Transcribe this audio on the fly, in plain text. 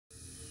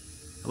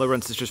Hello,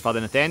 brothers and sisters.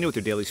 Father Nathaniel with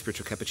your daily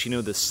spiritual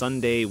cappuccino. This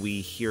Sunday, we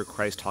hear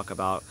Christ talk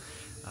about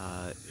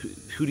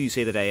who do you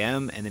say that I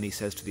am? And then he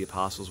says to the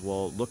apostles,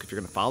 well, look, if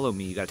you're going to follow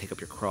me, you got to take up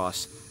your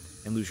cross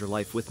and lose your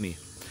life with me.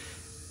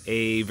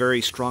 A very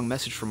strong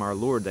message from our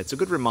Lord that's a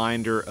good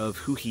reminder of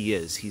who he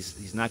is.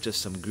 He's not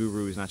just some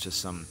guru. He's not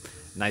just some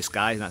nice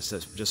guy. He's not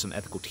just some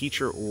ethical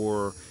teacher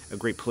or a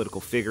great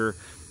political figure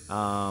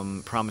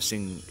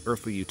promising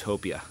earthly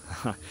utopia.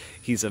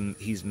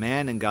 He's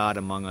man and God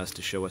among us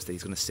to show us that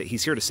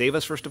he's here to save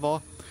us, first of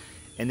all,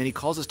 and then he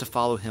calls us to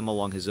follow him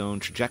along his own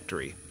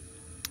trajectory.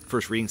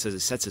 First reading says it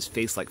sets his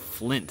face like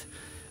flint,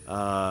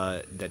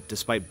 that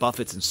despite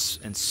buffets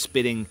and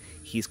spitting,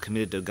 he's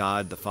committed to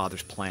God the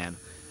Father's plan.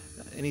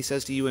 And he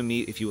says to you and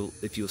me, if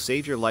you'll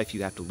save your life,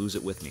 you have to lose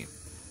it with me.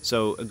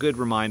 So a good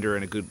reminder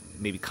and a good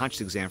maybe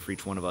conscious exam for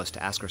each one of us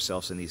to ask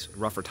ourselves in these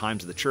rougher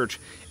times of the church,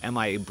 am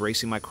I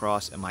embracing my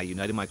cross? Am I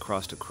uniting my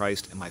cross to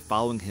Christ? Am I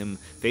following him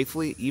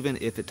faithfully? Even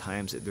if at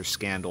times there's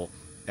scandal,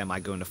 am I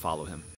going to follow him?